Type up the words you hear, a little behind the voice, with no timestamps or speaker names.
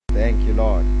Thank you,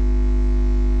 Lord.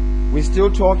 We're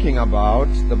still talking about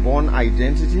the born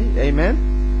identity.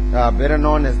 Amen. Better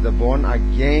known as the born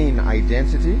again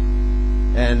identity.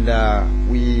 And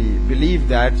we believe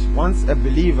that once a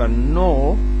believer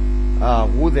know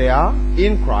who they are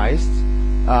in Christ,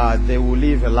 they will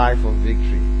live a life of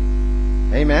victory.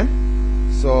 Amen.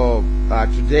 So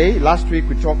today, last week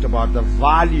we talked about the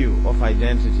value of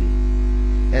identity.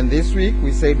 And this week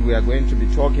we said we are going to be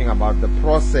talking about the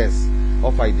process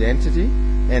of identity.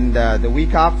 And the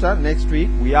week after, next week,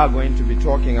 we are going to be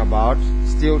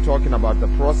still talking about the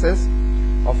process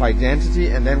of identity.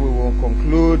 And then we will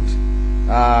conclude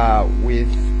with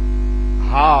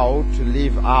how to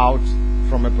live out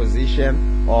from a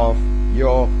position of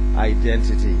your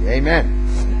identity. Amen.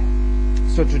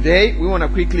 So today we want to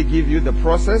quickly give you the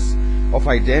process of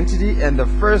identity, and the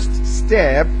first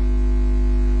step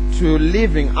to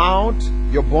living out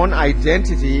your born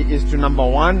identity is to, number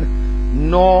one,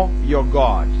 know your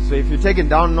God. So if you're taking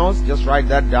down notes, just write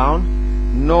that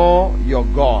down. Know your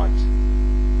God.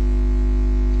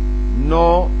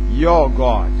 Know your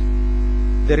God.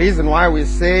 The reason why we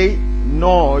say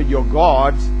know your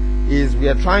God is we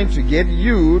are trying to get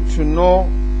you to know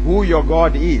who your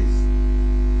God is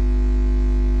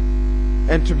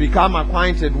and to become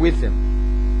acquainted with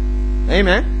Him.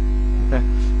 Amen?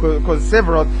 Because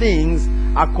several things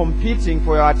are competing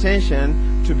for your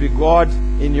attention to be God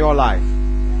in your life.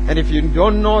 And if you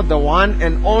don't know the one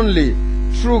and only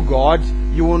true God,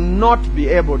 you will not be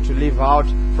able to live out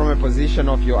from a position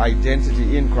of your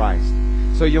identity in Christ.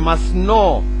 So you must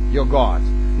know your God.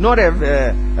 Not have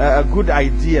a good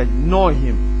idea. Know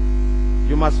Him.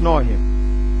 You must know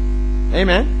Him.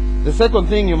 Amen? The second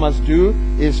thing you must do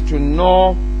is to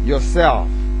know yourself.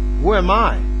 Who am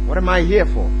I? What am I here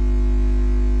for?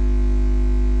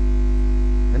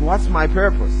 And what's my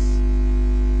purpose?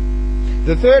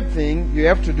 The third thing you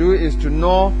have to do is to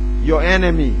know your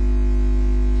enemy.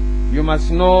 You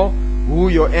must know who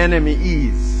your enemy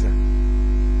is.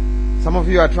 Some of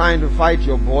you are trying to fight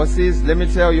your bosses. Let me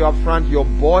tell you up front, your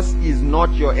boss is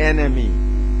not your enemy.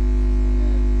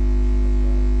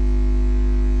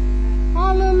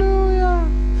 Hallelujah.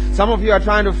 Some of you are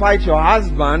trying to fight your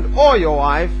husband or your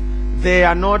wife. They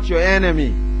are not your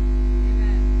enemy.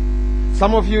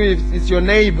 Some of you, it's your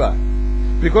neighbor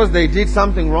because they did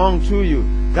something wrong to you.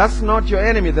 That's not your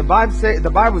enemy. The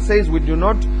Bible says we do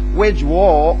not wage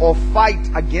war or fight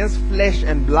against flesh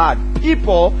and blood.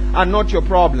 People are not your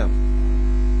problem.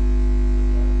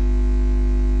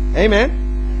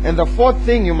 Amen? And the fourth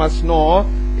thing you must know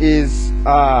is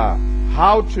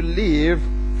how to live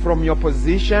from your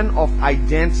position of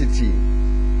identity.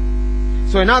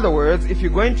 So in other words, if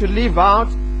you're going to live out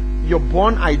your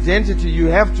born identity, you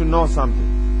have to know something.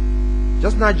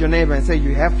 Just nudge your neighbor and say,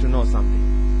 you have to know something.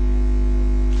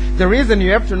 The reason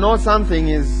you have to know something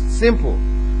is simple.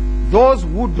 Those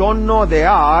who don't know they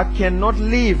are cannot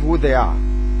live who they are.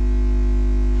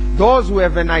 Those who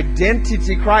have an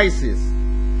identity crisis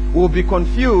will be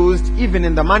confused even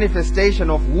in the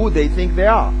manifestation of who they think they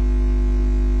are.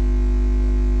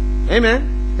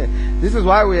 Amen? This is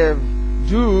why we have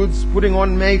dudes putting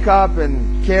on makeup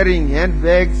and carrying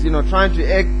handbags, trying to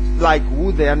act like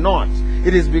who they are not.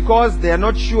 It is because they are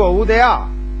not sure who they are.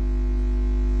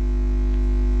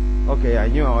 Okay, I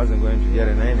knew I wasn't going to get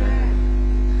an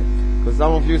amen. Because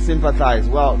some of you sympathize.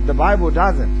 Well, the Bible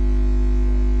doesn't.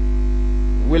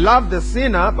 We love the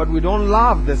sinner, but we don't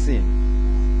love the sin.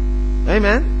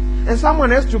 Amen? And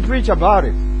someone has to preach about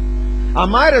it. I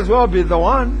might as well be the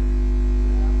one.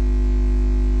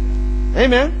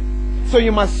 Amen? So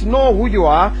you must know who you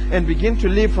are and begin to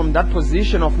live from that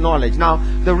position of knowledge. Now,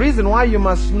 the reason why you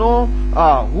must know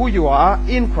who you are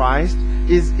in Christ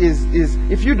is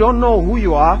if you don't know who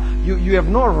you are, you have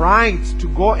no right to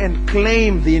go and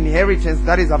claim the inheritance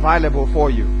that is available for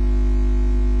you.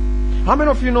 How many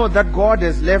of you know that God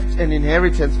has left an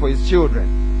inheritance for His children?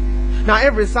 Now,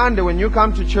 every Sunday when you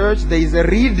come to church, there is a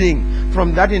reading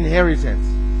from that inheritance.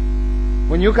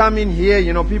 When you come in here,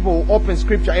 people will open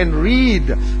scripture and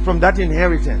read from that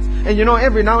inheritance. And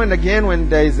every now and again when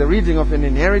there is a reading of an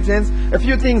inheritance, a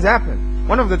few things happen.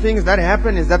 One of the things that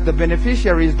happen is that the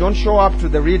beneficiaries don't show up to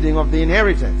the reading of the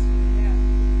inheritance.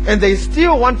 And they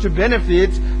still want to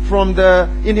benefit from the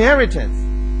inheritance.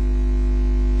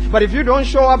 But if you don't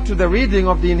show up to the reading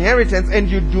of the inheritance and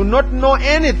you do not know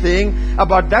anything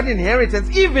about that inheritance,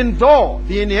 even though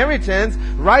the inheritance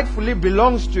rightfully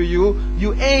belongs to you,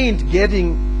 you ain't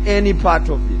getting any part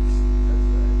of it.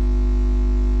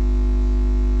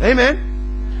 Amen?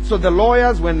 So the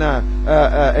lawyers, when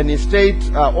an estate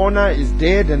owner is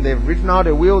dead and they've written out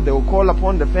a will, they will call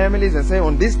upon the families and say,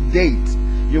 on this date,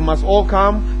 you must all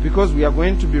come because we are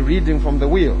going to be reading from the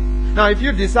wheel. Now, if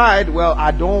you decide, well,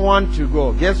 I don't want to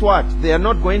go, guess what? They are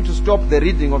not going to stop the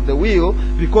reading of the wheel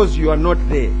because you are not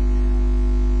there.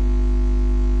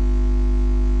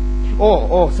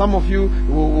 Some of you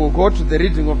will go to the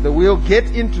reading of the wheel, get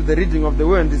into the reading of the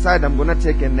wheel and decide, I'm going to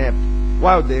take a nap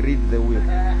while they read the wheel.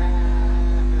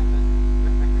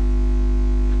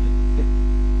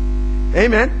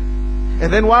 Amen?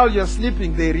 And then while you're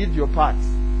sleeping, they read your parts.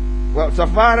 Well,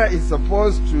 Tafara is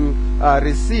supposed to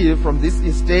receive from this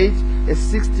estate a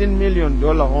 $16 million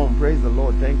home. Praise the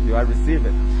Lord. Thank you. I receive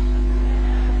it.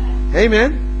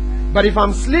 Amen? But if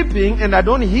I'm sleeping and I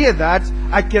don't hear that,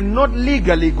 I cannot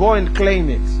legally go and claim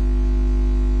it.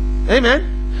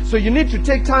 Amen? So you need to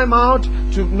take time out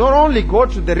to not only go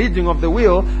to the reading of the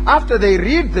will, after they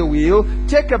read the will,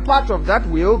 take a part of that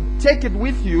will, take it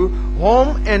with you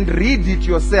home and read it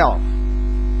yourself.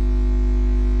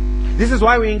 This is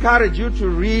why we encourage you to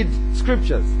read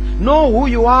scriptures. Know who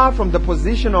you are from the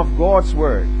position of God's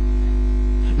word.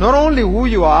 Not only who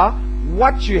you are,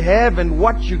 what you have and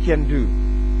what you can do.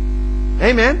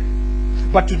 Amen?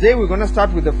 But today we're going to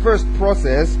start with the first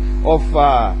process of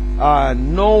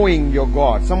knowing your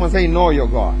God. Someone say, know your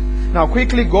God. Now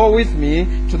quickly go with me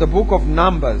to the book of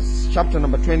Numbers, chapter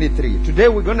number 23. Today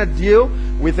we're going to deal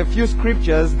with a few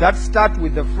scriptures that start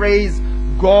with the phrase,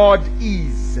 God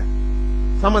is.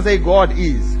 Someone say, God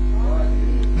is. God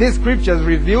is. These scriptures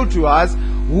reveal to us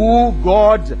who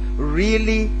God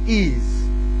really is.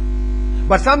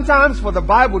 But sometimes for the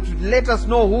Bible to let us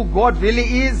know who God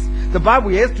really is, the Bible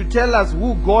has to tell us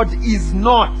who God is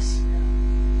not.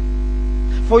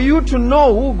 For you to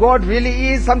know who God really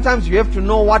is, sometimes you have to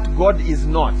know what God is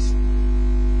not.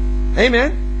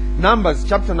 Amen? Numbers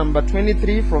chapter number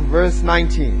 23 from verse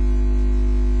 19.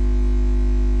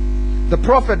 The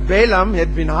prophet Balaam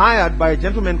had been hired by a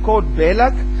gentleman called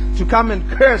Balak to come and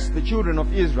curse the children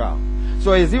of Israel.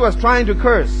 So as he was trying to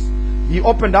curse, he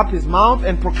opened up his mouth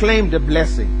and proclaimed a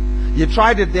blessing. He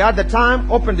tried it the other time,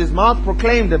 opened his mouth,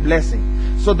 proclaimed a blessing.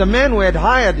 So the man who had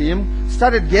hired him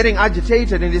started getting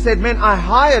agitated and he said, man, I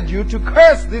hired you to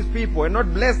curse these people and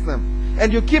not bless them.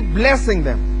 And you keep blessing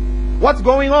them. What's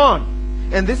going on?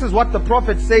 And this is what the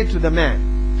prophet said to the man.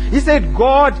 He said,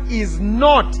 God is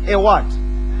not a what?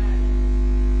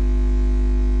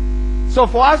 So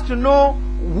for us to know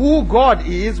who God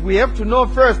is, we have to know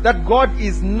first that God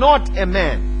is not a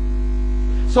man.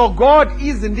 So God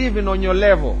isn't even on your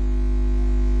level.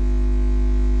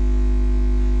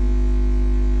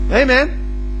 Amen?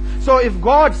 So if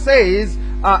God says,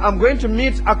 I'm going to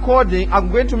meet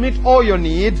all your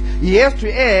needs, He has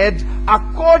to add,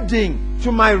 according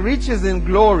to my riches in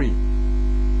glory.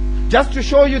 Just to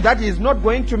show you that He is not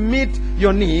going to meet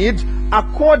your need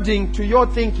according to your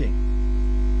thinking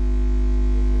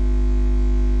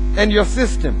and your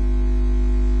system.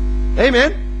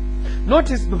 Amen?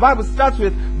 Notice the Bible starts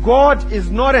with, God is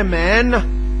not a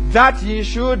man that He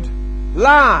should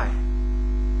lie,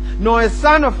 nor a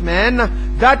son of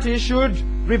man that He should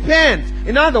repent.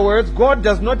 In other words, God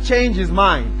does not change His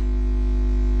mind.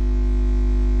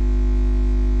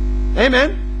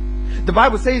 Amen? The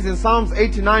Bible says in Psalms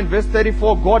 89 verse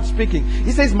 34, God speaking,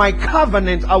 He says, my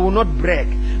covenant I will not break,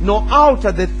 nor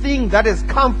alter the thing that has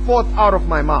come forth out of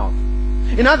my mouth.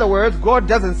 In other words, God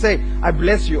doesn't say, I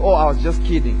bless you, oh, I was just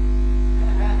kidding.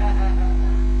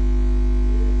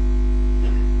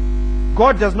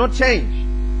 God does not change.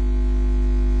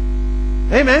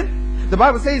 Amen? The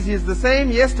Bible says He is the same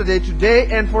yesterday, today,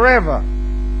 and forever.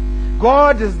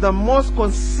 God is the most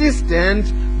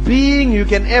consistent being you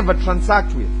can ever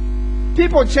transact with.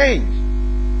 People change.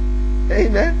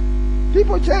 Amen?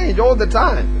 People change all the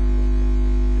time.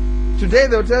 Today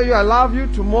they'll tell you, I love you.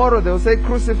 Tomorrow they'll say,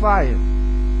 crucify Him.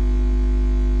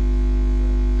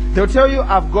 They'll tell you,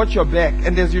 I've got your back.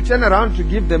 And as you turn around to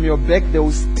give them your back, they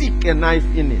will stick a knife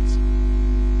in it.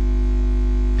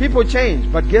 People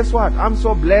change. But guess what? I'm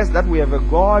so blessed that we have a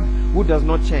God who does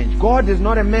not change. God is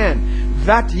not a man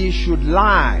that He should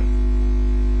lie.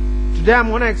 Today I'm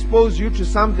going to expose you to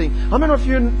something. How many of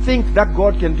you think that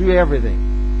God can do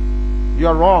everything? You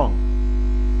are wrong.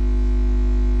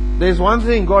 There is one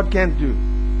thing God can't do.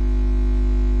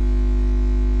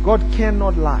 God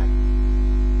cannot lie.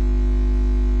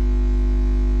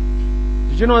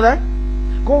 Did you know that?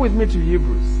 Go with me to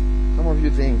Hebrews. Some of you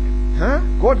think, huh?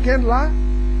 God can't lie?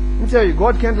 Let me tell you,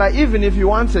 God can't lie even if He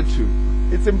wanted to.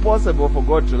 It's impossible for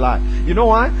God to lie. You know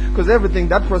why? Because everything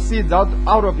that proceeds out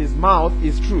of His mouth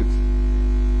is truth.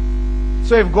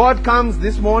 So if God comes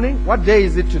this morning, what day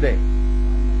is it today?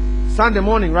 Sunday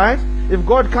morning, right? If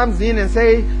God comes in and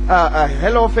say,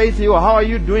 hello Faithy, or how are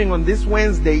you doing on this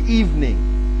Wednesday evening?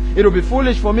 It will be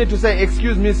foolish for me to say,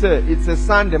 excuse me, sir, it's a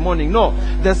Sunday morning. No,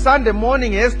 the Sunday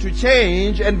morning has to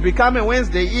change and become a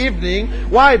Wednesday evening.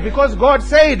 Why? Because God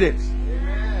said it.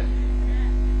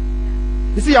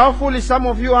 You see how foolish some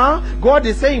of you are? God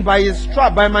is saying, by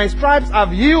my stripes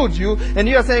I've healed you, and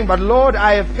you are saying, but Lord,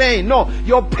 I have pain. No,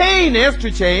 your pain has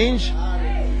to change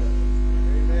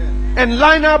and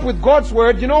line up with God's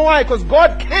word. You know why? Because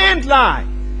God can't lie.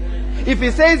 If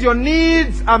He says your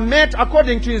needs are met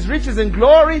according to His riches and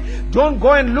glory, don't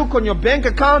go and look on your bank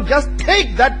account. Just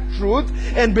take that truth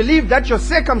and believe that your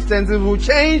circumstances will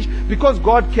change, because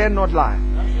God cannot lie.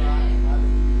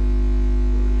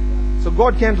 So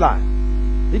God can't lie.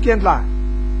 He can't lie.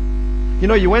 You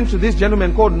know, you went to this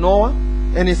gentleman called Noah,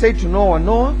 and he said to Noah,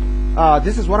 Noah,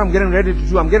 this is what I'm getting ready to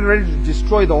do. I'm getting ready to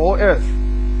destroy the whole earth.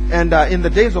 And in the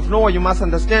days of Noah, you must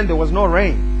understand, there was no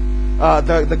rain.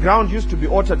 The ground used to be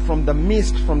altered from the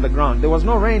mist from the ground. There was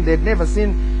no rain. They'd never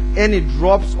seen any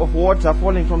drops of water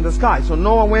falling from the sky. So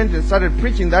Noah went and started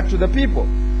preaching that to the people.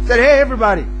 Said, hey,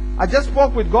 everybody, I just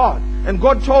spoke with God, and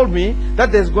God told me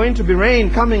that there's going to be rain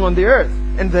coming on the earth,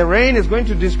 and the rain is going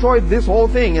to destroy this whole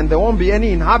thing, and there won't be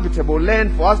any inhabitable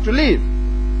land for us to live.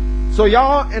 So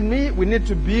y'all and me, we need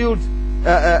to build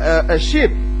a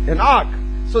ship, an ark,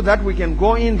 so that we can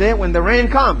go in there when the rain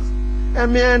comes.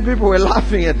 And man, people were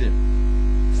laughing at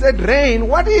him. Said, rain?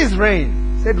 What is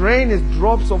rain? Said, rain is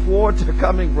drops of water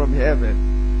coming from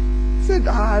heaven. Said,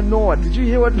 Noah, did you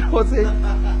hear what Noah said?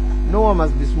 Noah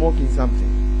must be smoking something.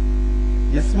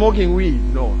 He's smoking weed,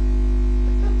 Noah.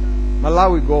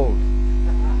 Malawi gold.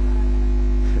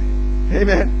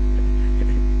 Amen.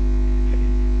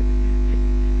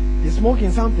 He's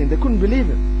smoking something. They couldn't believe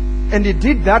him. And he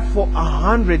did that for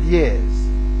 100 years.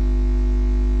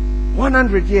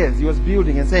 100 years he was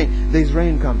building and saying, there's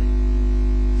rain coming.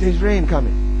 There's rain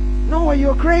coming. Noah,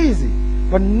 you're crazy.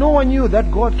 But Noah knew that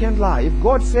God can't lie. If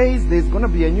God says there's going to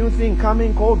be a new thing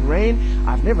coming called rain,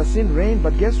 I've never seen rain,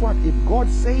 but guess what? If God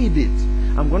said it,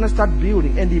 I'm going to start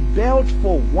building. And he built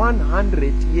for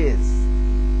 100 years.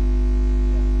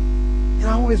 And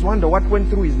I always wonder what went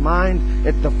through his mind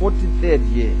at the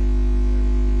 43rd year.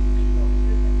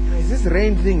 Is this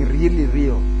rain thing really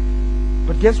real?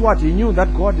 But guess what? He knew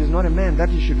that God is not a man that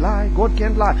he should lie. God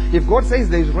can't lie. If God says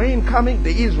there's rain coming,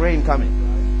 there is rain coming.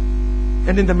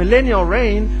 And in the millennial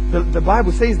reign, the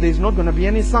Bible says there's not going to be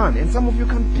any sun. And some of you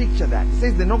can't picture that. It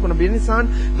says there's not going to be any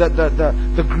sun.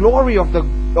 The glory of the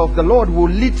Lord will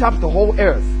lit up the whole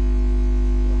earth.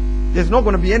 There's not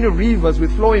going to be any rivers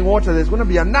with flowing water. There's going to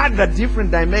be another different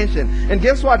dimension. And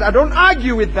guess what? I don't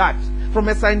argue with that. From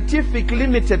a scientific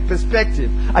limited perspective,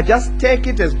 I just take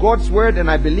it as God's word and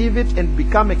I believe it and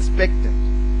become expectant.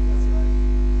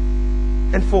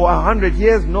 And for 100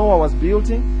 years Noah was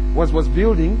building,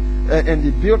 and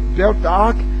he built the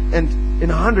ark, and in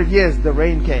 100 years the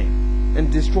rain came and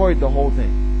destroyed the whole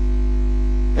thing.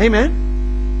 Amen.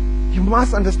 You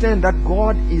must understand that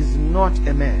God is not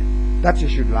a man that he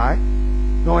should lie,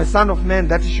 nor a son of man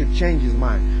that he should change his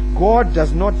mind. God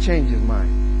does not change his mind.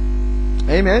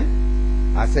 Amen.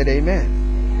 I said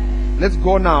amen. Let's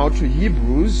go now to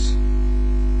Hebrews.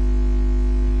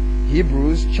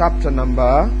 Hebrews chapter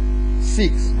number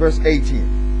 6 verse 18.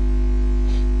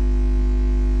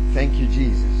 Thank you,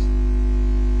 Jesus.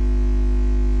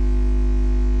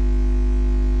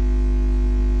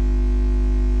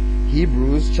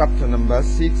 Hebrews chapter number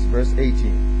 6 verse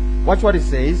 18. Watch what it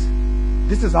says.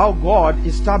 This is how God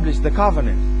established the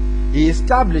covenant. He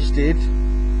established it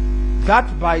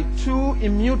that by two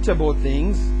immutable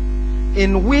things,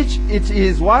 in which it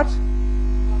is what?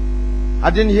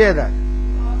 I didn't hear that.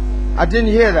 I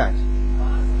didn't hear that.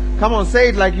 Come on, say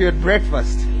it like you had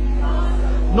breakfast.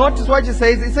 Notice what it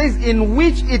says. It says, in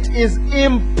which it is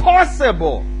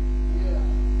impossible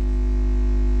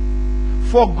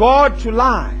for God to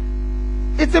lie.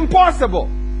 It's impossible.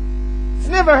 It's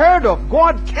never heard of.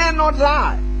 God cannot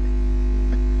lie.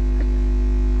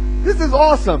 This is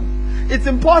awesome. It's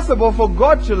impossible for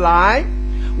God to lie.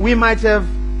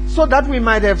 So that we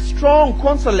might have strong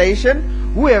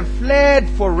consolation, who have fled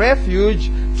for refuge,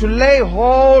 to lay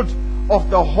hold of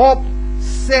the hope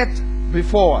set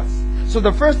before us. So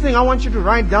the first thing I want you to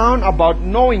write down about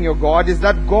knowing your God is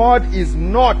that God is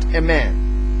not a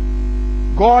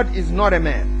man. God is not a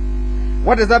man.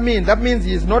 What does that mean? That means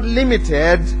he is not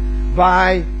limited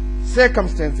by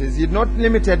circumstances. He is not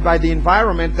limited by the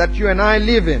environment that you and I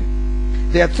live in.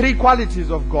 There are three qualities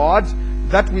of God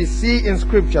that we see in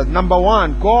scripture. Number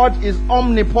one, God is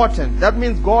omnipotent. That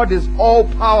means God is all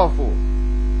powerful.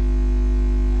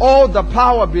 All the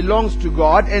power belongs to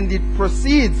God, and it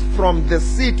proceeds from the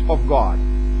seat of God.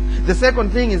 The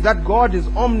second thing is that God is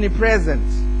omnipresent.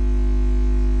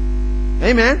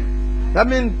 Amen? That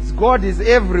means God is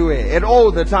everywhere at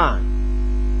all the time.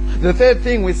 The third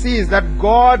thing we see is that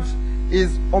God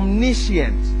is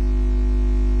omniscient.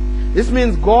 This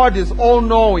means God is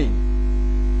all-knowing.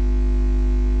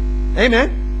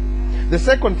 Amen? The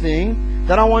second thing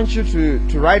that I want you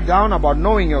to write down about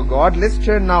knowing your God, let's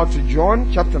turn now to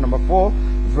John chapter number 4,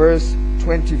 verse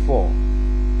 24.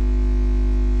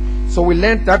 So we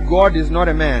learned that God is not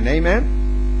a man.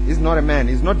 Amen? He's not a man.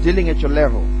 He's not dealing at your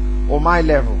level or my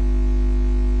level.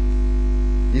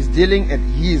 He's dealing at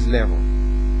his level.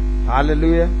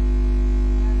 Hallelujah.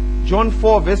 John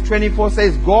 4 verse 24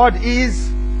 says, God is...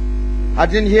 I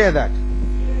didn't hear that.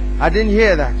 I didn't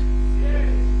hear that.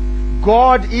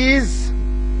 God is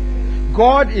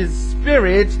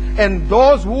spirit, and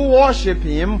those who worship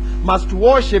him must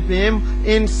worship him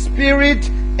in spirit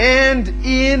and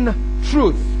in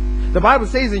truth. The Bible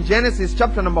says in Genesis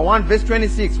chapter number 1 verse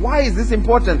 26. Why is this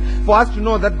important for us to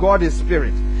know that God is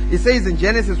spirit? It says in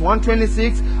Genesis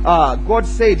 1:26, God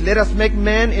said, let us make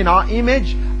man in our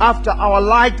image, after our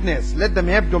likeness. Let them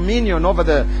have dominion over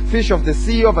the fish of the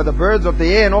sea, over the birds of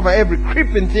the air, and over every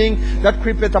creeping thing that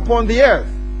creepeth upon the earth.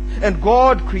 And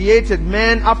God created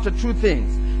man after two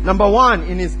things. Number one,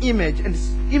 in his image. And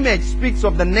his image speaks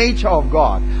of the nature of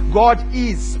God. God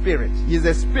is spirit. He is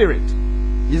a spirit.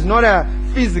 He's not a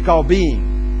physical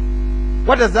being.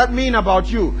 What does that mean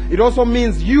about you? It also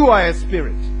means you are a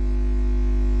spirit.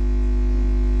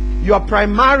 You are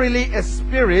primarily a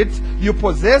spirit, you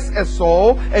possess a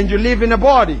soul, and you live in a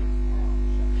body.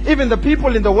 Even the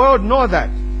people in the world know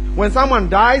that. When someone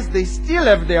dies, they still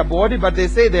have their body, but they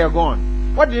say they are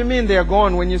gone. What do you mean they are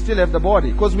gone when you still have the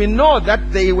body? Because we know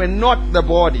that they were not the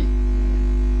body.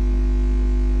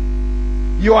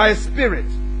 You are a spirit.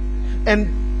 And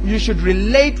you should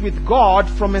relate with God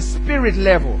from a spirit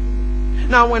level.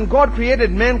 Now, when God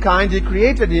created mankind, he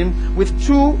created him with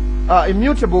two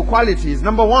immutable qualities.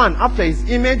 Number one, after his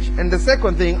image, and the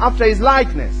second thing, after his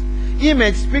likeness.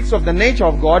 Image speaks of the nature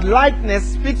of God.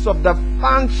 Likeness speaks of the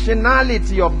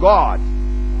functionality of God.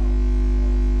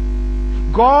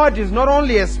 God is not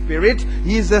only a spirit,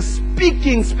 he is a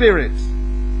speaking spirit.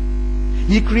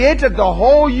 He created the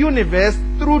whole universe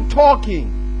through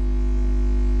talking.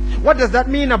 What does that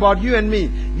mean about you and me?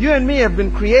 You and me have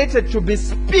been created to be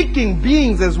speaking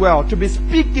beings as well, to be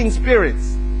speaking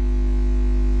spirits.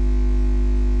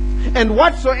 And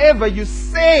whatsoever you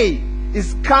say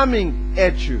is coming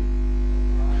at you.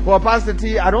 Well, Pastor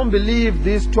T, I don't believe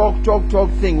this talk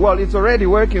thing. Well, it's already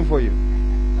working for you.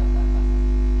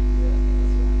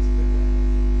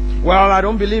 Well, I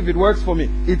don't believe it works for me.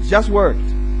 It just worked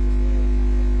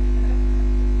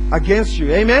against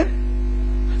you.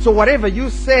 Amen? So whatever you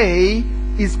say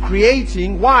is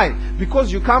creating. Why?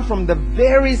 Because you come from the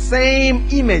very same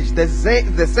image, the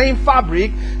same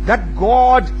fabric that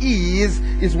God is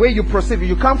where you perceive.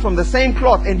 You come from the same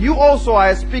cloth, and you also are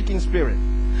a speaking spirit.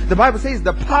 The Bible says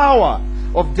the power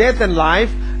of death and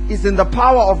life is in the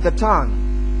power of the tongue.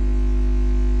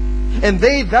 And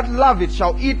they that love it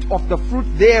shall eat of the fruit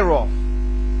thereof.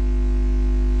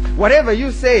 Whatever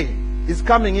you say is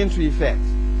coming into effect.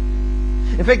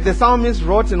 In fact, the psalmist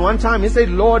wrote in one time, he said,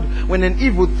 Lord, when an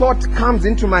evil thought comes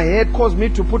into my head, cause me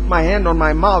to put my hand on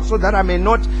my mouth so that I may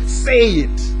not say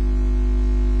it.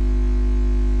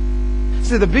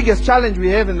 See, the biggest challenge we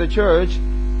have in the church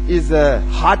is a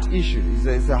heart issue.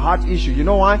 It's a heart issue. You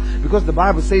know why? Because the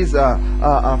Bible says,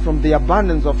 from the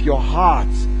abundance of your heart,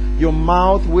 your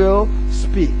mouth will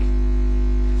speak.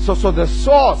 So the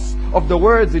source of the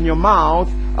words in your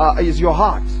mouth is your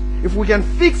heart. If we can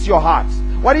fix your heart.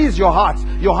 What is your heart?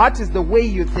 Your heart is the way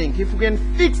you think. If we can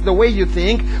fix the way you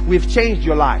think, we've changed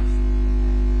your life.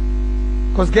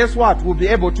 Because guess what? We'll be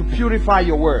able to purify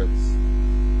your words.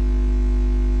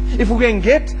 If we can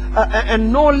get a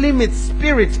no-limit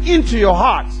spirit into your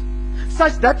heart,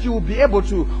 such that you will be able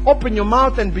to open your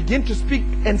mouth and begin to speak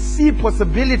and see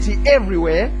possibility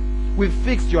everywhere, we've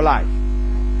fixed your life.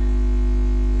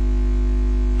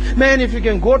 Man, if you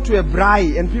can go to a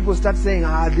braai and people start saying,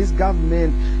 this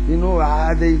government,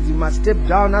 they must step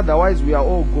down, otherwise we are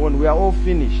all gone, we are all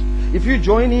finished. If you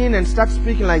join in and start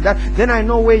speaking like that, then I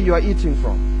know where you are eating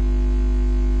from.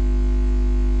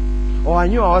 Oh, I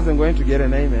knew I wasn't going to get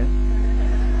an amen.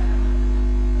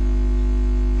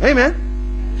 Amen?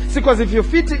 See, because if you're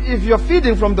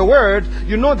feeding from the word,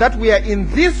 you know that we are in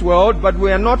this world, but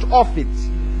we are not of it.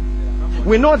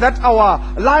 We know that our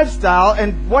lifestyle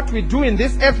and what we do in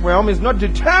this earth realm is not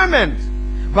determined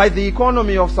by the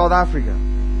economy of South Africa.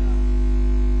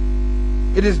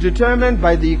 It is determined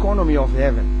by the economy of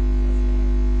heaven.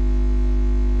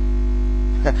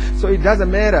 So it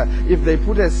doesn't matter if they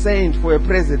put a saint for a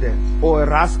president or a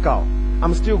rascal.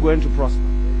 I'm still going to prosper.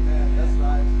 Amen. That's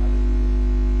right.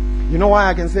 Hallelujah. You know why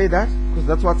I can say that? Because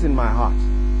that's what's in my heart.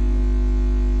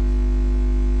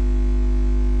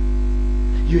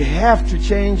 You have to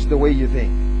change the way you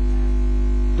think.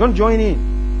 Don't join in.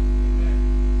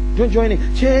 Don't join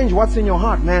in. Change what's in your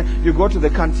heart, man. You go to the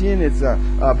canteen, it's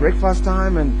breakfast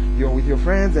time, and you're with your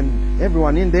friends, and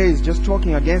everyone in there is just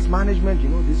talking against management. You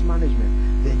know, this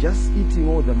management, they're just eating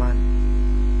all the money.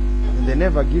 And they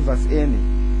never give us any.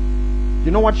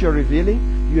 You know what you're revealing?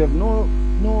 You have no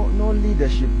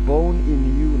leadership bone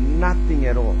in you, nothing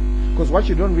at all. Because what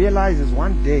you don't realize is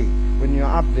one day, when you're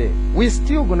up there, we're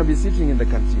still going to be sitting in the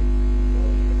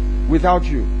canteen. Without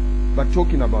you, but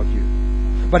talking about you.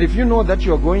 But if you know that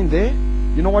you're going there,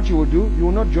 you know what you will do? You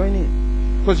will not join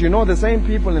in. Because you know the same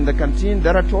people in the canteen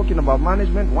that are talking about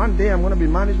management, one day I'm going to be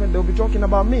management, they'll be talking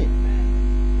about me.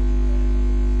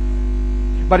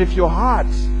 But if your heart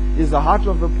is the heart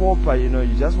of a pauper, you know,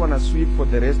 you just want to sweep for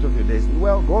the rest of your days,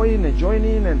 well, go in and join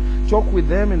in and talk with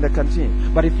them in the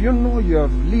canteen. But if you know you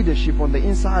have leadership on the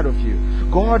inside of you,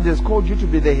 God has called you to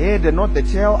be the head and not the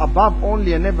tail, above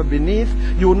only and never beneath,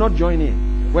 you will not join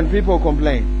in when people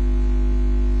complain.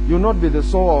 You will not be the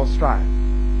soul of strife.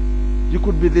 You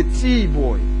could be the tea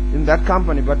boy in that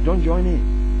company, but don't join in.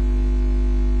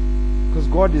 Because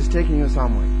God is taking you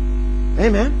somewhere.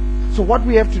 Amen? So what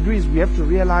we have to do is we have to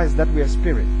realize that we are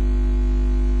spirit.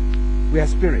 We are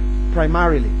spirit,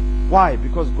 primarily. Why?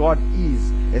 Because God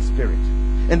is a spirit.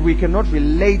 And we cannot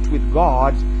relate with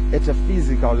God at a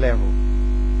physical level.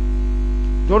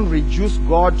 Don't reduce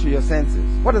God to your senses.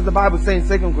 What does the Bible say in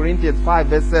 2 Corinthians 5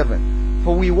 verse 7?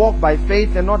 For we walk by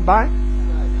faith and not by?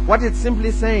 What it's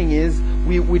simply saying is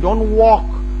we don't walk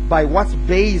by what's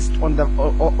based on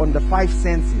the five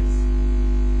senses.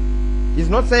 He's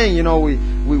not saying, you know, we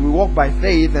walk by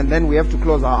faith and then we have to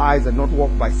close our eyes and not walk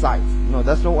by sight. No,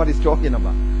 that's not what he's talking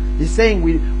about. He's saying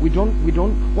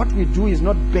what we do is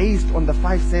not based on the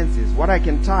five senses. What I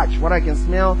can touch, what I can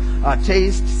smell,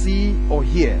 taste, see, or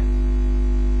hear.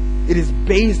 It is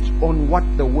based on what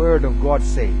the Word of God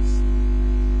says.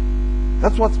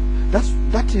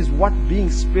 That is what being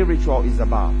spiritual is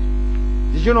about.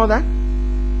 Did you know that?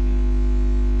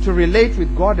 To relate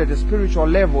with God at a spiritual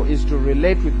level is to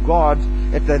relate with God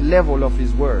at the level of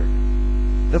His Word.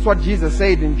 That's what Jesus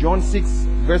said in John 6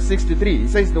 verse 63. He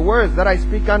says, the words that I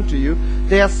speak unto you,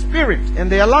 they are spirit and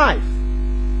they are life.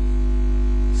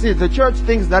 See, the church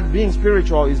thinks that being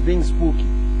spiritual is being spooky.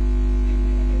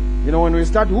 You know, when we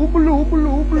start hoobulu,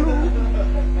 hoobulu,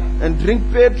 hoobulu, and drink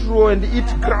petrol and eat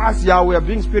grass, yeah, we are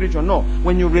being spiritual. No,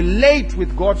 when you relate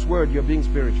with God's Word, you're being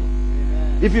spiritual.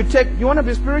 If you want to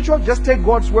be spiritual, just take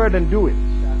God's Word and do it.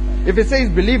 If it says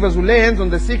believers will lay hands on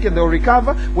the sick and they'll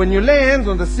recover, when you lay hands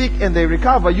on the sick and they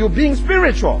recover, you're being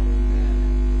spiritual.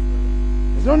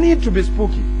 There's no need to be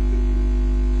spooky.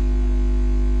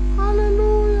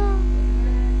 Hallelujah.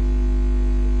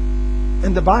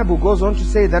 And the Bible goes on to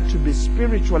say that to be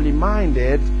spiritually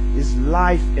minded is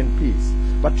life and peace.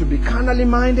 But to be carnally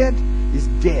minded is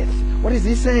death. What is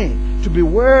he saying? To be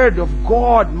Word of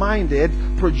God minded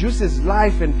produces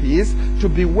life and peace. To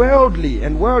be worldly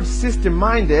and world system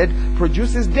minded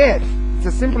produces death. It's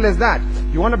as simple as that.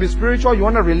 You want to be spiritual, you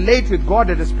want to relate with God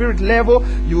at a spirit level,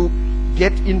 you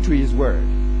get into His Word.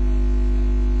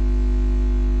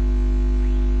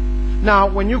 Now,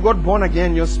 when you got born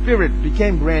again, your spirit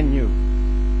became brand new.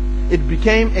 It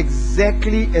became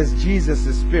exactly as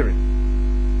Jesus' spirit.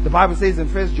 The Bible says in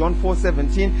 1 John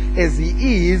 4:17, as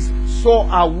He is, so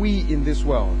are we in this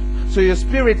world. So your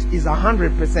spirit is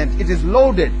 100%. It is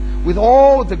loaded with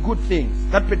all the good things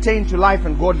that pertain to life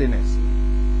and godliness.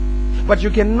 But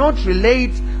you cannot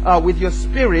relate with your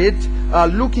spirit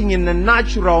looking in a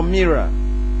natural mirror.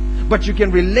 But you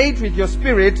can relate with your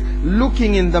spirit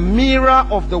looking in the mirror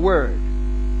of the Word.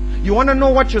 You want to know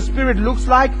what your spirit looks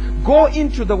like? Go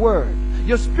into the Word.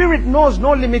 Your spirit knows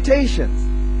no limitations.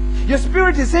 Your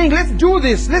spirit is saying, let's do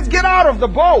this. Let's get out of the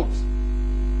boat.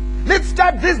 Let's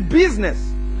start this business.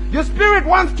 Your spirit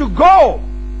wants to go.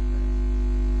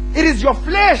 It is your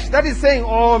flesh that is saying,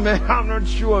 oh man, I'm not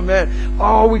sure, man.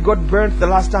 Oh, we got burnt the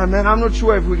last time, man. I'm not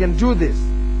sure if we can do this.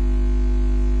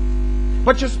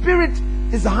 But your spirit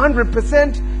is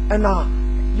 100%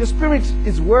 and your spirit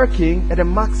is working at a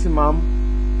maximum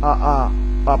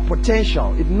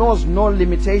potential. It knows no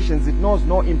limitations. It knows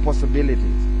no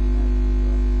impossibilities.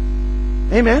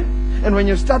 Amen? And when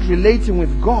you start relating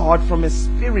with God from a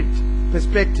spirit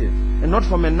perspective and not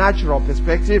from a natural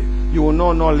perspective, you will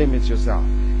know no limits yourself.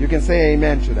 You can say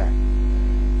amen to that.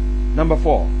 Number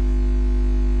 4.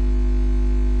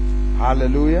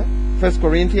 Hallelujah. 1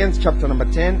 Corinthians chapter number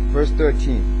 10 verse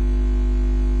 13.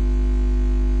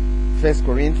 1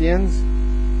 Corinthians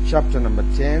chapter number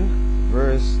 10,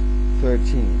 verse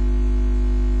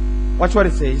 13. Watch what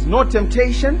it says. No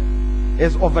temptation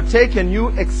has overtaken you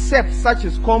except such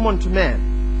is common to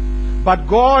man. But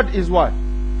God is what?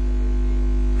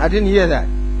 I didn't hear that.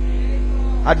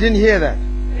 I didn't hear that.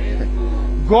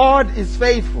 God is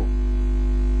faithful.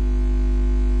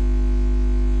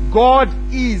 God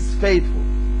is faithful.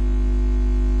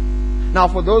 Now,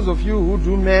 for those of you who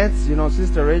do maths,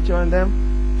 Sister Rachel and them,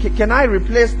 can I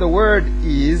replace the word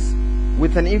is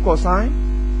with an equal sign?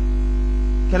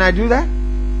 Can I do that?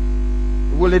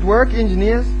 Will it work,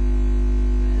 engineers?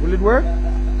 Will it work?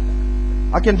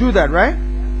 I can do that, right?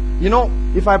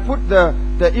 If I put the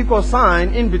equal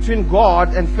sign in between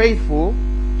God and faithful,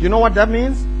 you know what that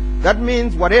means? That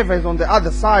means whatever is on the other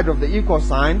side of the equal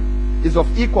sign is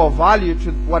of equal value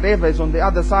to whatever is on the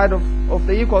other side of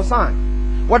the equal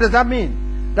sign. What does that mean?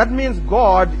 That means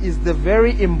God is the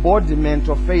very embodiment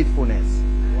of faithfulness.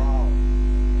 Wow.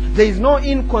 There is no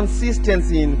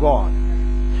inconsistency in God.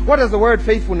 What does the word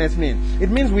faithfulness mean? It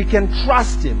means we can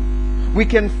trust Him. We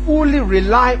can fully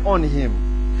rely on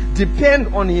Him,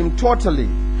 depend on Him totally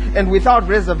and without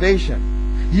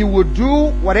reservation. He will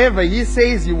do whatever He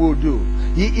says He will do.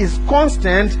 He is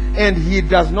constant and He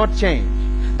does not change.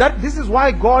 This is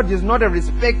why God is not a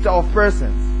respecter of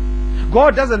persons.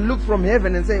 God doesn't look from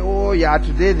heaven and say, oh yeah,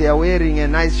 today they are wearing a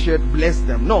nice shirt, bless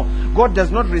them. No, God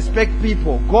does not respect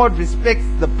people. God respects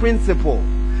the principle.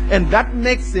 And that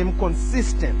makes Him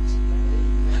consistent.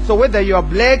 So whether you're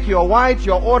black, you're white,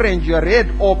 you're orange, you're red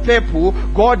or purple,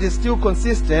 God is still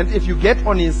consistent. If you get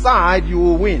on His side, you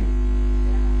will win.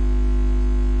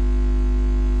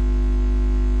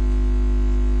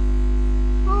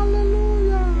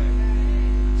 Hallelujah.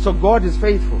 So God is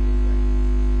faithful.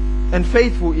 And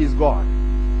faithful is God.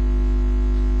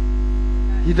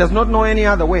 He does not know any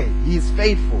other way. He is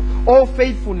faithful. All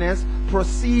faithfulness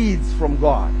proceeds from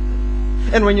God.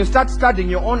 And when you start studying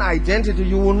your own identity,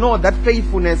 you will know that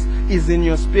faithfulness is in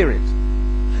your spirit.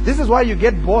 This is why you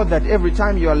get bothered every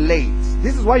time you are late.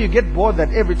 This is why you get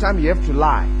bothered every time you have to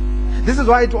lie. This is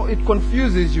why it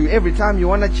confuses you every time you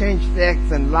want to change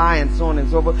facts and lie and so on and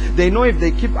so forth. They know if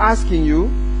they keep asking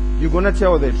you, you're going to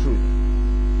tell the truth.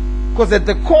 Because at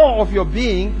the core of your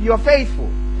being, you are faithful.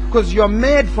 Because you're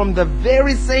made from the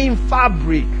very same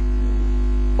fabric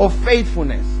of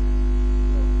faithfulness.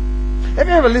 Have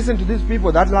you ever listened to these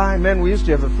people that lie? Man, we used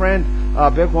to have a friend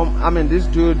back home. This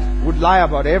dude would lie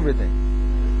about everything.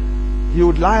 He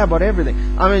would lie about everything.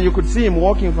 You could see him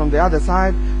walking from the other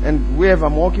side, and whoever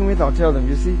I'm walking with, I'll tell them,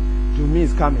 you see, to me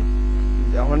is coming.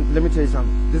 Let me tell you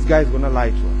something. This guy is going to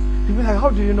lie to us. He'll be like, how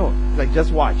do you know? Like,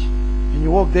 just watch. And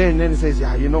you walk there, and then he says,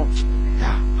 how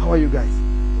are you guys?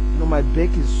 My back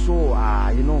is sore.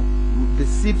 The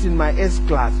seat in my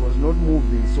S-Class was not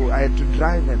moving, so I had to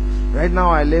drive, and right now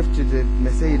I left it at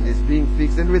Mercedes being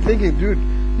fixed. And we're thinking, dude,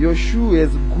 your shoe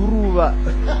has groove.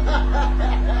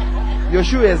 Your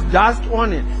shoe has dust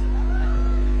on it.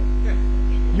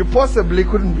 You possibly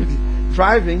couldn't be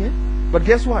driving it. But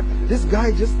guess what? This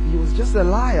guy he was just a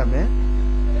liar, man.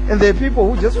 And there are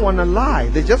people who just want to lie.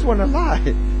 They just want to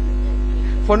lie.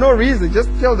 For no reason. Just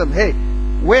tell them, hey,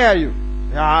 where are you?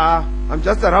 I'm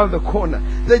just around the corner.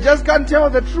 They just can't tell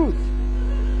the truth.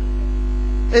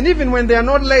 And even when they are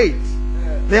not late,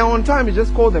 they are on time, you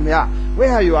just call them,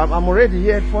 where are you? I'm already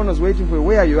here at Fonos waiting for you.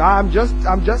 Where are you? I'm just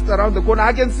around the corner.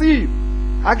 I can see you.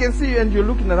 And you're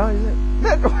looking around. You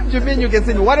say, what do you mean you can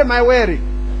see me? What am I wearing?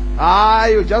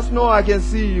 You just know I can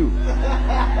see you.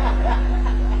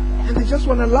 And they just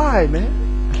want to lie, man.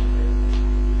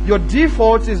 Your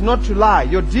default is not to lie.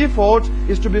 Your default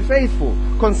is to be faithful,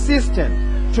 consistent,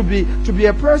 to be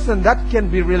a person that can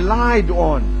be relied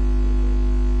on.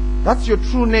 That's your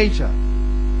true nature.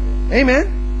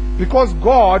 Amen? Because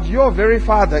God, your very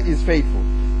Father, is faithful.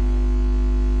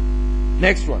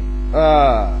 Next one.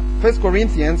 1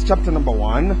 Corinthians chapter number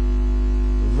 1,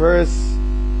 verse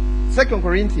 2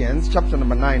 Corinthians chapter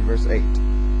number 9, verse 8.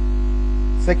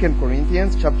 2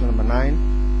 Corinthians chapter number 9,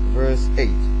 verse 8.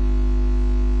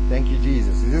 Thank you,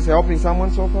 Jesus. Is this helping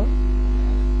someone so far?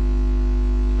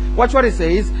 Watch what it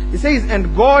says. It says,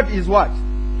 and God is what?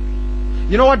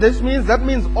 You know what this means? That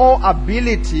means all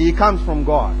ability comes from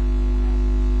God.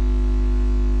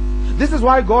 This is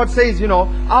why God says,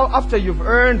 after you've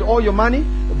earned all your money,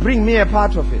 bring me a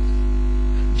part of it.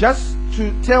 Just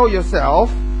to tell yourself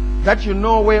that you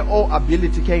know where all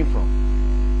ability came from.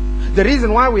 The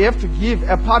reason why we have to give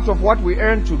a part of what we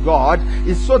earn to God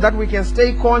is so that we can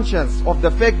stay conscious of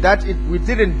the fact that we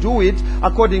didn't do it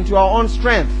according to our own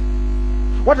strength.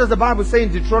 What does the Bible say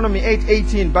in Deuteronomy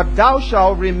 8:18? But thou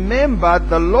shalt remember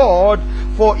the Lord,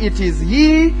 for it is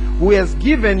He who has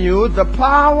given you the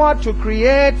power to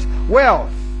create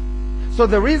wealth. So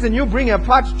the reason you bring a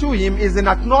part to Him is an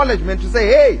acknowledgement to say,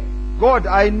 hey, God,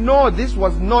 I know this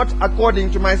was not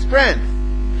according to my strength.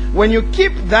 When you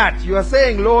keep that, you are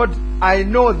saying, Lord, I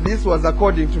know this was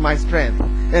according to my strength.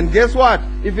 And guess what?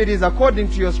 If it is according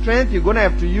to your strength, you're going to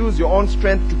have to use your own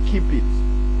strength to keep it.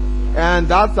 And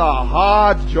that's a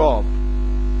hard job.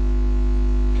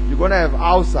 You're going to have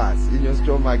ulcers in your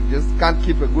stomach. You just can't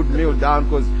keep a good meal down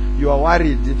because you are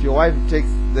worried if your wife takes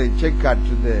the check card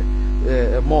to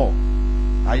the mall.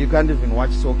 You can't even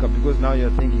watch soccer because now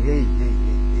you're thinking, hey.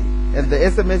 And the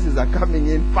SMSs are coming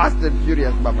in fast and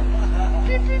furious, Baba.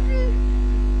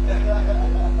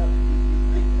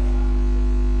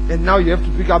 And now you have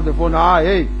to pick up the phone.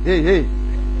 Hey.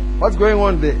 What's going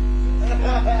on there?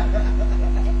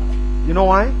 You know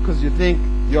why? Because you think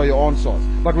you're your own source.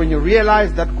 But when you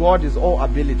realize that God is all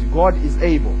ability, God is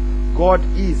able. God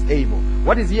is able.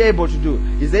 What is He able to do?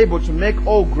 He's able to make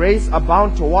all grace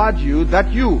abound toward you,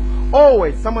 that you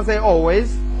always, someone say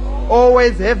always,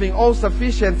 always having all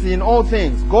sufficiency in all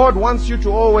things. God wants you to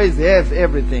always have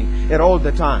everything at all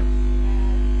the time.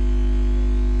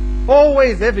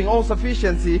 Always having all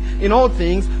sufficiency in all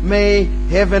things, may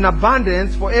have an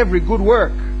abundance for every good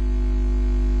work.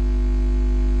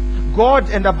 God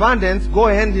and abundance go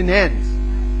hand in hand.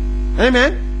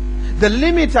 Amen? The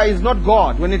limiter is not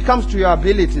God when it comes to your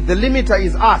ability. The limiter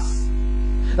is us.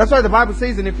 That's why the Bible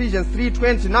says in Ephesians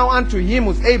 3:20, now unto Him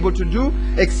who's able to do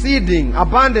exceeding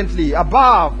abundantly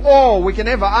above all we can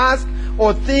ever ask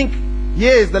or think.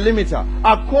 Here is the limiter.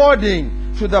 According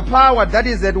to the power that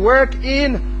is at work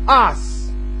in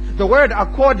us. The word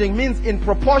according means in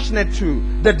proportionate to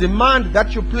the demand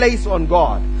that you place on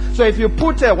God. So if you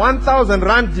put a 1,000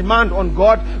 rand demand on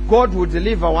God, God will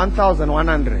deliver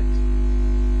 1,100.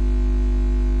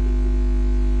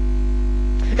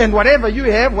 And whatever you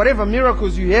have, whatever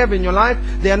miracles you have in your life,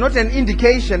 they are not an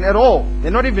indication at all.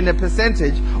 They're not even a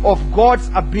percentage of God's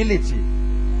ability.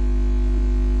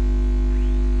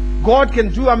 God can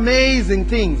do amazing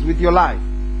things with your life.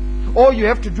 All you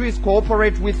have to do is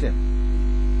cooperate with Him.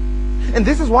 And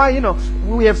this is why,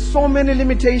 we have so many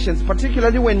limitations,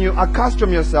 particularly when you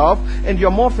accustom yourself and you're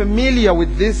more familiar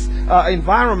with this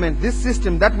environment, this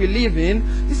system that we live in.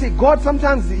 You see, God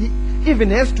sometimes He even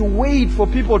has to wait for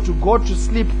people to go to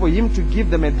sleep for Him to give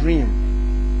them a dream.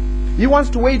 He wants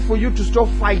to wait for you to stop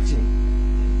fighting.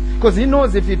 Because He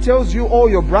knows if He tells you all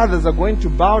your brothers are going to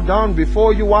bow down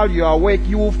before you while you are awake,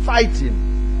 you will fight Him.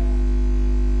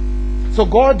 So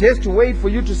God has to wait for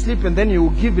you to sleep, and then He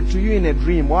will give it to you in a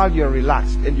dream while you're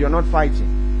relaxed and you're not fighting.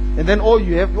 And then all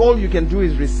you can do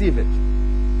is receive it.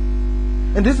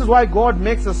 And this is why God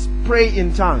makes us pray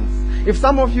in tongues. If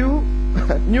some of you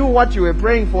knew what you were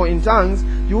praying for in tongues,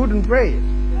 you wouldn't pray it.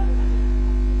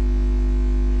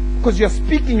 Because you're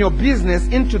speaking your business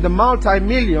into the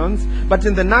multi-millions, but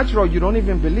in the natural you don't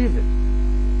even believe it.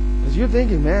 Because you're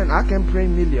thinking, man, I can pray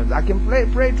millions. I can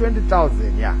pray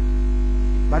 20,000, yeah.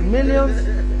 But millions,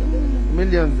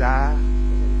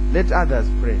 let others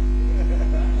pray.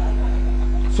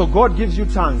 So God gives you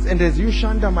tongues. And as you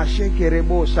shanda masheke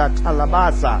rebo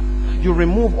shatalabasa, you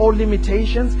remove all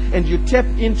limitations and you tap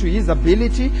into His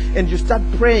ability and you start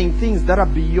praying things that are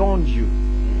beyond you.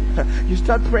 You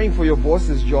start praying for your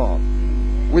boss's job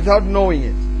without knowing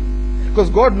it. Because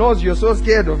God knows you're so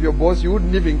scared of your boss, you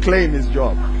wouldn't even claim his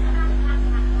job.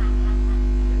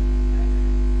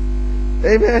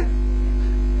 Amen.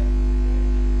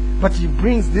 But He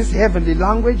brings this heavenly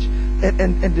language,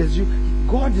 and as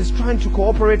God is trying to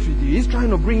cooperate with you. He's trying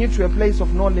to bring you to a place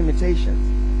of no limitations.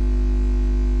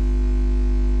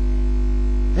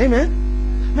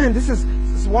 Amen. Man, this is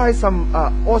why some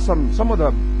of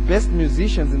the best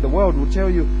musicians in the world will tell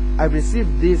you, I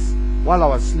received this while I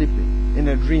was sleeping in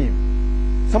a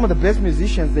dream. Some of the best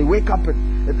musicians, they wake up at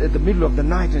the middle of the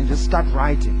night and just start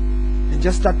writing and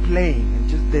just start playing, and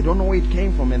they don't know where it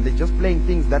came from, and they're just playing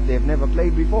things that they've never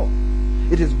played before.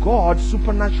 It is God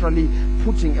supernaturally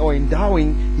putting or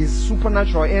endowing His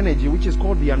supernatural energy, which is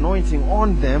called the anointing,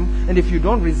 on them. And if you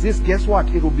don't resist, guess what?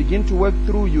 It will begin to work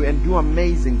through you and do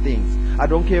amazing things. I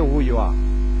don't care who you are.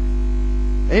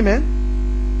 Amen?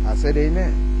 I said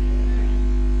amen.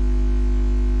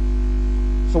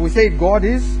 So we say God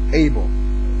is able.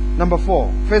 Number 4,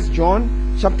 1 John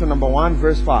chapter number 1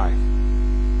 verse 5.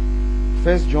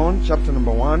 1 John chapter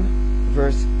number 1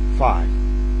 verse 5.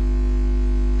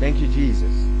 Thank you,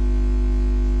 Jesus.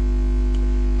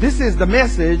 This is the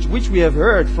message which we have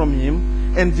heard from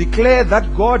Him and declare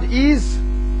that God is.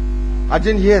 I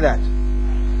didn't hear that.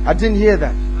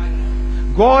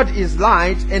 God is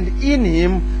light, and in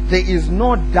him there is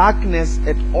no darkness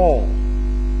at all.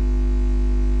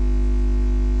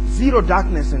 Zero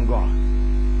darkness in God.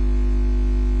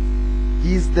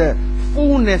 He is the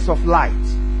fullness of light.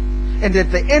 And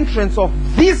at the entrance of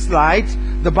this light,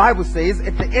 the Bible says,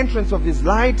 at the entrance of this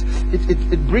light,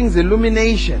 it brings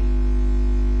illumination.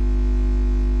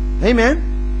 Amen?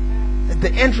 At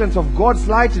the entrance of God's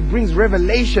light, it brings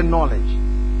revelation knowledge.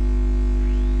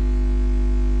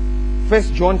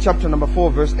 1 John chapter number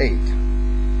 4, verse 8.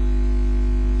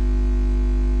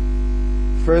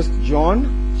 1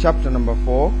 John chapter number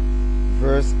 4,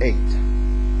 verse 8.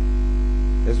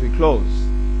 As we close.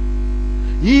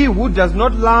 He who does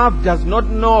not love does not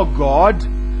know God,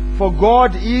 for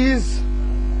God is...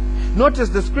 Notice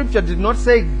the scripture did not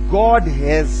say God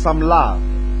has some love.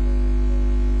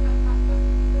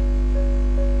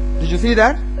 Did you see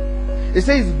that? It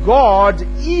says God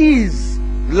is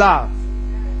love.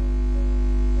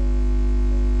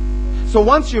 So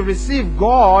once you receive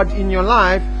God in your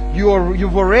life,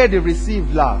 you've already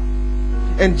received love.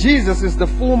 And Jesus is the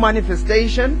full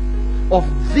manifestation of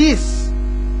this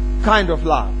kind of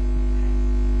love.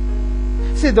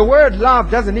 See, the word love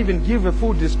doesn't even give a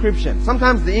full description.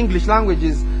 Sometimes the English language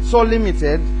is so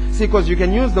limited. See, because you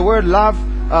can use the word love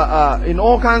in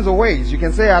all kinds of ways. You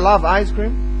can say, I love ice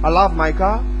cream, I love my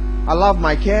car, I love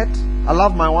my cat, I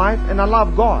love my wife, and I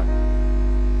love God.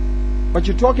 But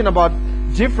you're talking about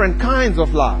different kinds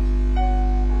of love.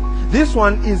 This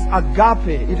one is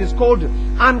agape. It is called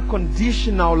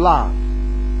unconditional love.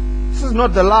 This is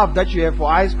not the love that you have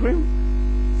for ice cream.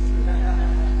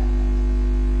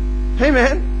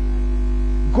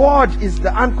 Amen. God is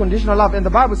the unconditional love. And the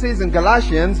Bible says in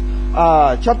Galatians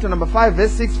chapter number 5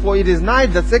 verse 6, for it is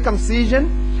neither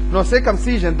circumcision nor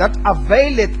circumcision that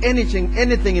availeth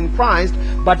anything in Christ,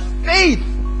 but faith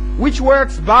which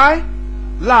works by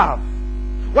love.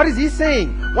 What is he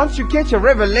saying? Once you catch a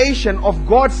revelation of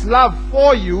God's love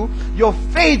for you, your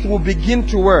faith will begin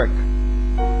to work.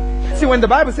 See, when the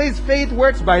Bible says faith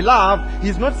works by love,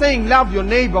 he's not saying love your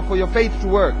neighbor for your faith to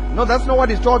work. No, that's not what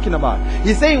he's talking about.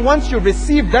 He's saying once you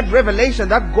receive that revelation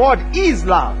that God is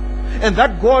love, and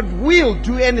that God will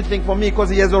do anything for me because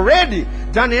he has already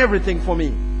done everything for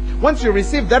me. Once you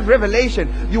receive that revelation,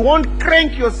 you won't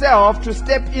crank yourself to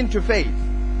step into faith.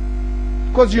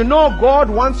 Because you know God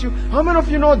wants you. How many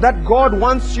of you know that God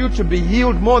wants you to be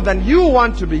healed more than you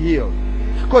want to be healed?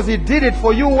 Because he did it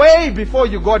for you way before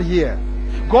you got here.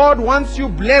 God wants you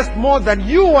blessed more than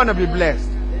you want to be blessed.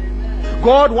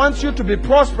 God wants you to be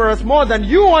prosperous more than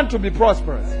you want to be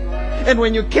prosperous. And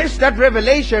when you catch that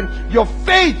revelation, your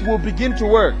faith will begin to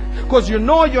work. Because you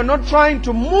know you're not trying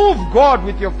to move God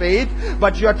with your faith,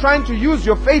 but you are trying to use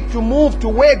your faith to move to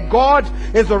where God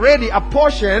has already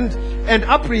apportioned and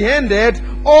apprehended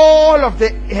all of the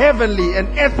heavenly and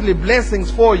earthly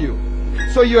blessings for you.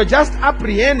 So you're just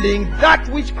apprehending that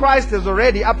which Christ has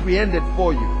already apprehended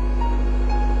for you.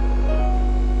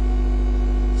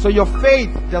 So your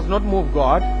faith does not move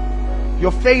God.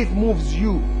 Your faith moves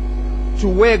you to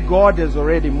where God has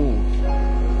already moved.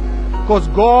 Because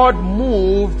God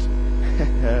moved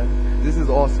this is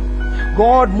awesome.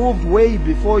 God moved way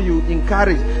before you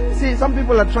encouraged. See, some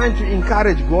people are trying to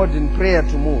encourage God in prayer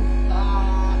to move.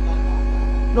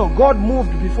 No, God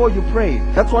moved before you prayed.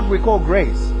 That's what we call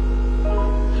grace.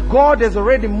 God has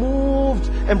already moved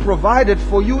and provided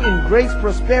for you in grace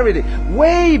prosperity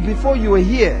way before you were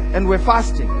here and were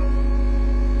fasting.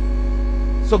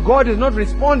 So God is not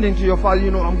responding to your fast. You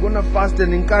know, I'm going to fast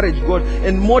and encourage God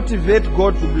and motivate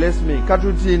God to bless me.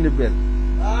 Katuti in the bell.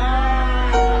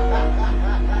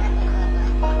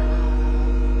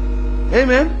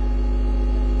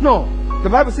 Amen. No, the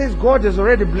Bible says God has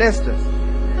already blessed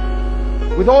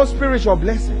us with all spiritual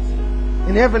blessings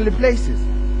in heavenly places.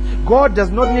 God does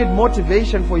not need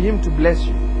motivation for him to bless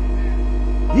you.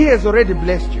 He has already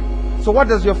blessed you. So what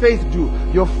does your faith do?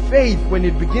 Your faith, when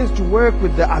it begins to work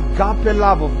with the agape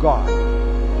love of God,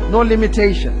 no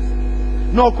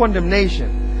limitations, no condemnation,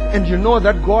 and you know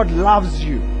that God loves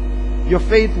you, your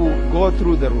faith will go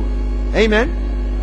through the roof. Amen.